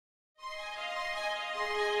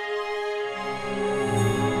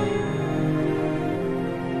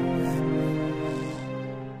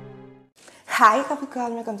Hi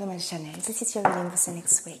Capricorn, welcome to my channel. This is your reading for the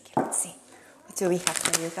next week. Let's see. What do we have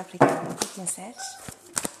for you, Capricorn? Quick message.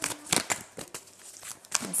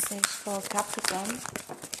 Message for Capricorn.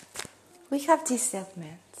 We have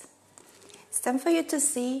discernment. It's time for you to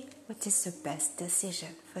see what is the best decision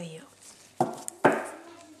for you.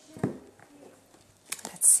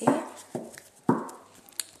 Let's see.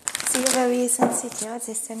 So you're very sensitive at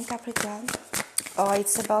this time, Capricorn. Or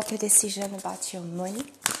it's about a decision about your money.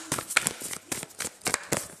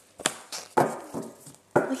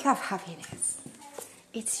 We have happiness.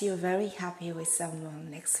 It's you very happy with someone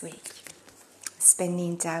next week.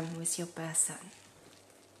 Spending time with your person.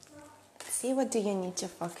 See, what do you need to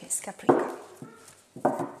focus, Capricorn?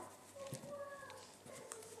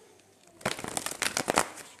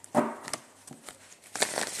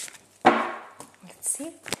 Let's see.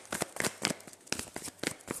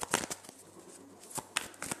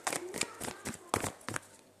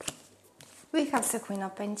 We have the Queen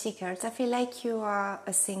of Pentacles. I feel like you are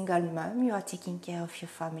a single mom. You are taking care of your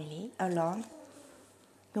family alone.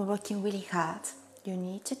 You're working really hard. You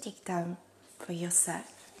need to take time for yourself.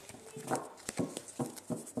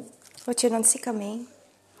 What you don't see coming,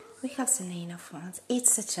 we have the Nine of Wands.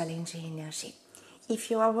 It's a challenging energy.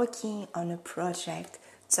 If you are working on a project,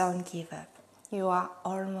 don't give up. You are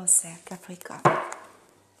almost there, Capricorn.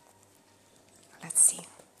 Let's see.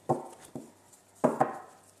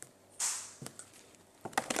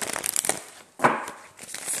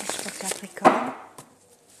 Capricorn.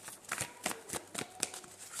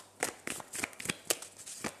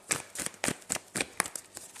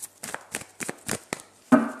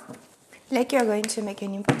 Like you're going to make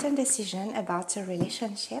an important decision about a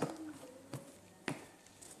relationship.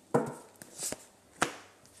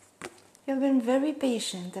 You've been very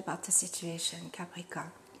patient about the situation,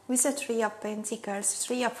 Capricorn. With the Three of Pentacles,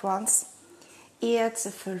 Three of Wands, it's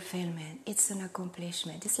a fulfillment, it's an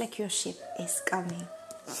accomplishment. It's like your ship is coming.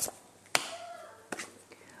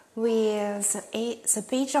 With the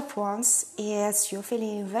Page of Wands, is you're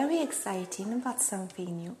feeling very excited about something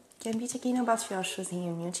new. You can be talking about you are choosing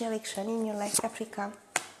a new direction in your life, Capricorn.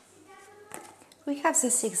 We have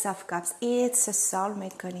the Six of Cups. It's a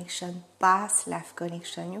soulmate connection, past life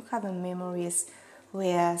connection. You have a memories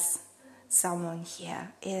with someone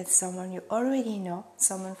here. It's someone you already know,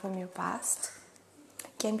 someone from your past. You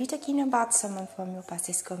can be talking about someone from your past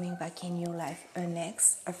is coming back in your life, an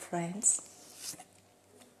ex, a friend.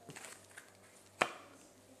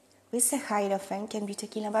 With the Hierophant, can be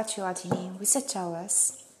talking about you are dealing with the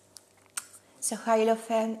Taurus. The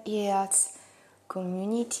Hierophant is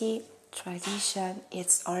community, tradition.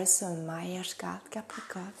 It's also a marriage card,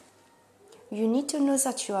 Capricorn. You need to know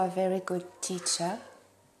that you are a very good teacher.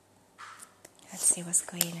 Let's see what's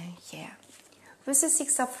going on here. With the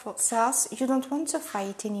Six of Swords, you don't want to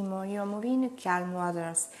fight anymore. You are moving in calm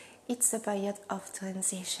waters. It's a period of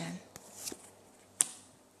transition.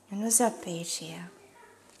 Another page here.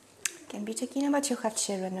 Can be talking about you have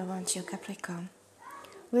children around you, Capricorn.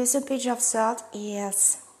 With the Page of Swords,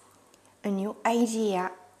 it's a new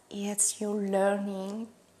idea. It's you learning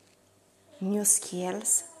new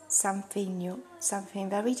skills, something new, something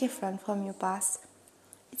very different from your past.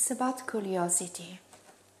 It's about curiosity.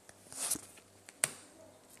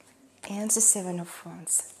 And the Seven of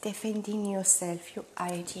Wands, defending yourself, your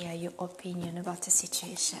idea, your opinion about the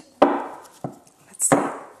situation. Let's see.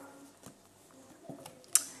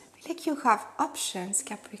 Like you have options,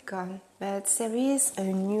 Capricorn, but there is a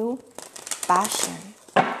new passion,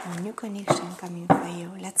 a new connection coming for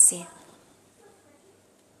you. Let's see.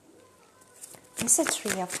 It's a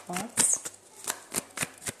Three of Wands.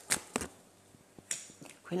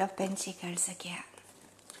 Queen of Pentacles again.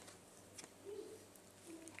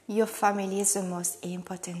 Your family is the most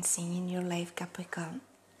important thing in your life, Capricorn.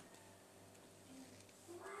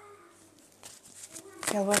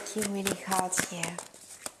 You're working really hard here.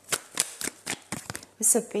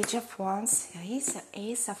 With the Page of Wands, here is the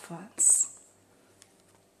Ace of Wands.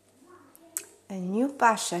 A new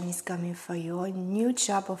passion is coming for you, a new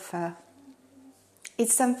job offer.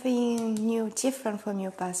 It's something new, different from your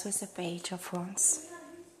past with the Page of Wands.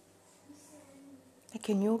 Like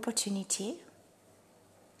a new opportunity.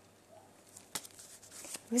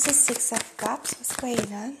 With the Six of Cups, what's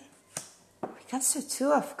going on? We got the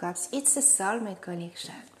Two of Cups. It's a soulmate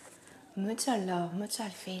connection. Mutual love, mutual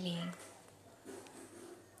feeling.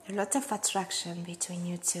 A lot of attraction between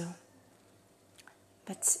you two.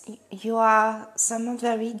 But you are someone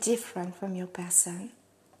very different from your person.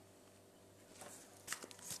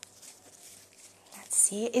 Let's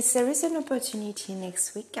see. If there is an opportunity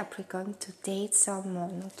next week, Capricorn, to date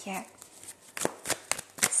someone, okay?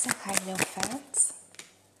 It's a Hierophant.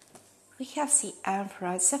 We have the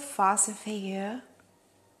Emperor. It's a father figure.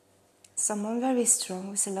 Someone very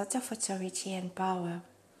strong with a lot of authority and power.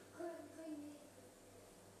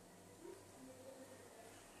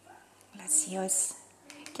 Let's see how it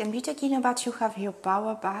can be talking about you have your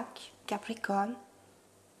power back, Capricorn.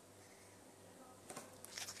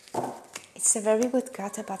 It's a very good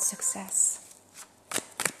card about success.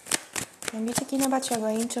 Can be talking about you're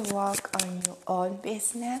going to work on your own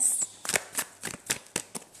business.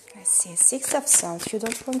 Let's see, Six of Swords. You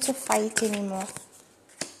don't want to fight anymore.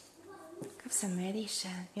 Have some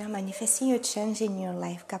meditation. You're manifesting a change in your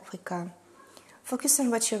life, Capricorn. Focus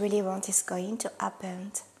on what you really want is going to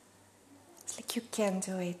happen. It's like you can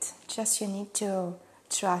do it. Just you need to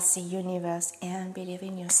trust the universe and believe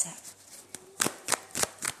in yourself.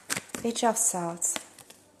 Page of Swords.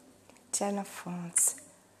 Ten of Wands.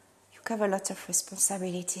 You have a lot of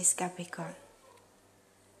responsibilities, Capricorn.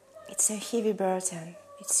 It's a heavy burden.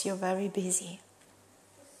 You're very busy.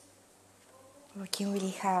 Working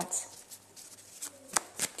really hard.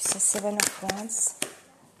 It's a Seven of Wands.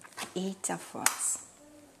 Eight of Wands.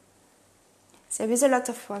 There is a lot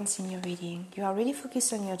of wands in your reading. You are really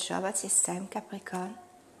focused on your job at this time, Capricorn.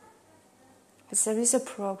 But there is a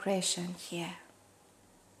progression here.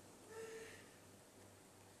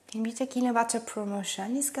 Can be talking about a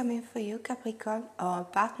promotion is coming for you, Capricorn, or a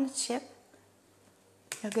partnership.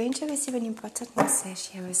 You're going to receive an important message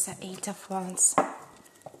here with the Eight of Wands.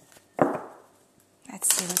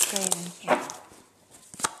 Let's see what's going on here.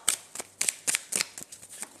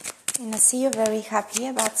 And I see you're very happy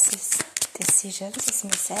about this decision, this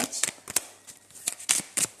message.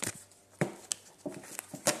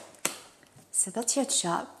 It's about your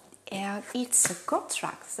job, and it's a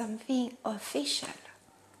contract, something official.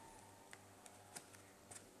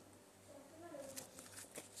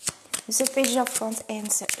 The Page of Wands and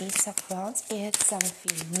the Ace of Wands, it's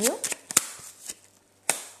something new.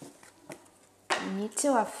 You need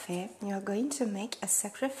to have faith. You are going to make a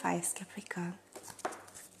sacrifice, Capricorn.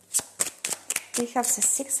 We have the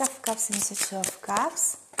Six of Cups and the Two of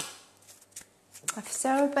Cups.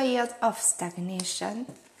 After a period of stagnation,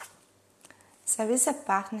 there is a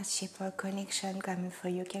partnership or connection coming for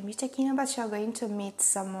you. Can be talking about you're going to meet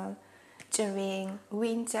someone during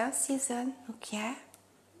winter season, okay?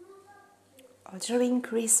 Or during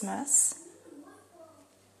Christmas.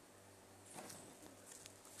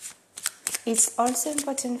 It's also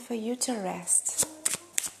important for you to rest.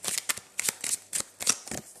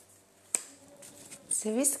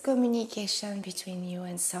 There is communication between you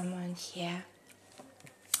and someone here.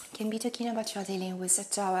 Can be talking about you're dealing with a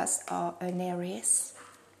Taurus or an Aries.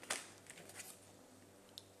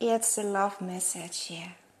 It's a love message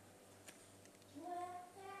here.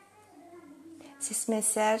 This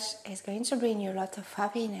message is going to bring you a lot of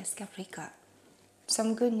happiness, Capricorn.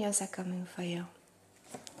 Some good news are coming for you.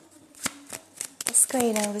 What's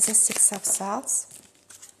going on with the Six of Swords?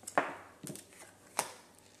 You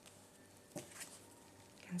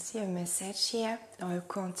can see a message here or a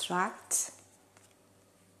contract.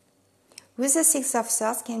 With the Six of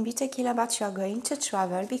Swords, can be talking about you are going to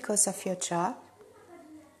travel because of your job.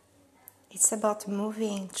 It's about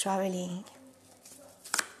moving, traveling.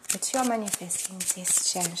 But you are manifesting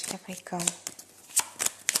this change, Capricorn.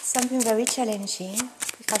 Something very challenging.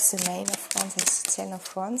 We have the Nine of Wands and the Ten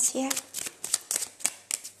of Wands here.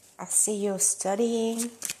 I see you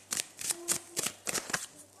studying.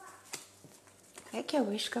 Make your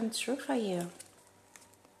wish come true for you.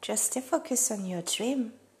 Just stay focused on your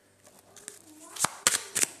dream.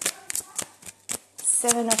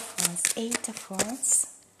 Seven of Wands, Eight of Wands.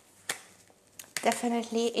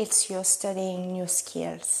 Definitely it's you studying new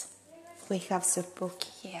skills. We have the book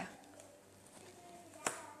here.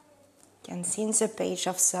 You can see in the Page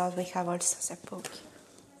of Swords we have also the book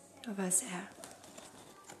over there.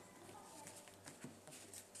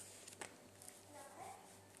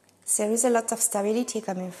 There is a lot of stability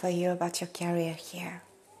coming for you about your career here.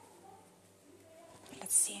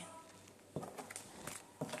 Let's see.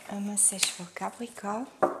 A message for Capricorn.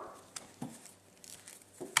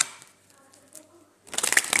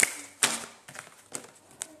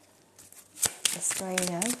 What's going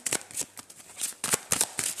on?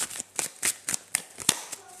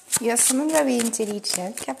 You are someone very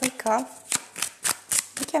intelligent, Capricorn.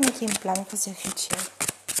 You can make a plan for the future.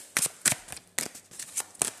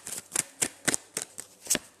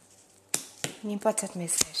 An important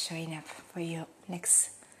message showing up for you next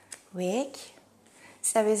week.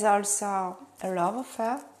 There is also a love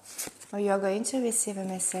affair, or you are going to receive a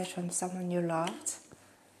message from someone you loved.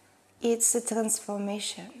 It's a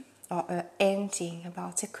transformation or an ending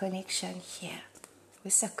about a connection here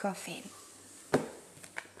with a coffin.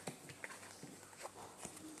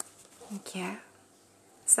 Okay.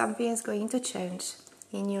 Something is going to change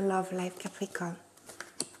in your love life, Capricorn.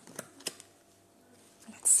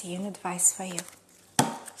 Let's see an advice for you.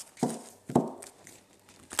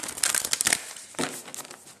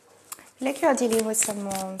 Like you're dealing with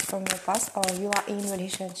someone from your past, or you are in a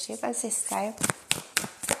relationship at this time.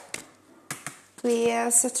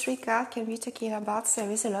 With the 3 card can be talking about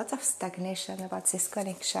there is a lot of stagnation about this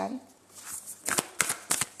connection.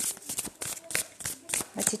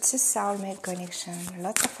 But it's a soulmate connection, a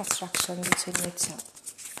lot of attraction between you two.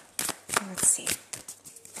 Let's see.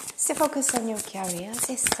 Stay focused on your career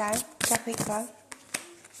this time, Capricorn.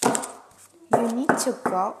 You need to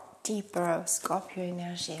go deeper, Scorpio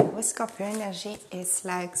energy. With Scorpio energy, it's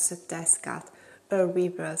like the death card, a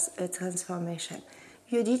rebirth, a transformation.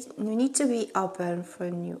 You need to be open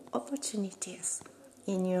for new opportunities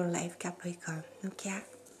in your life, Capricorn. Okay?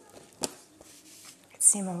 Let's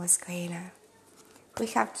see more what's going on. We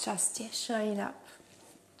have justice showing up.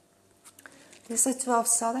 This is 2 of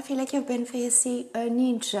Swords. I feel like you've been facing an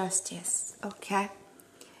injustice. Okay?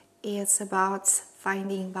 It's about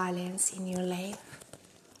finding balance in your life.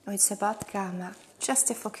 It's about karma. Just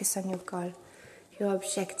to focus on your goal, your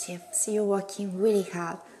objective. So you're working really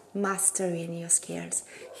hard, mastering your skills.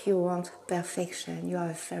 You want perfection. You are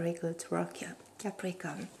a very good worker,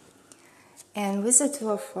 Capricorn. And with the 2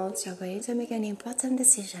 of Wands, you're going to make an important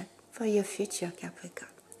decision for your future,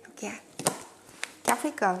 Capricorn. Okay?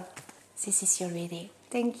 Capricorn, this is your reading.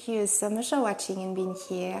 Thank you so much for watching and being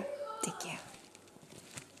here. Take care.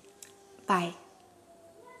 Bye.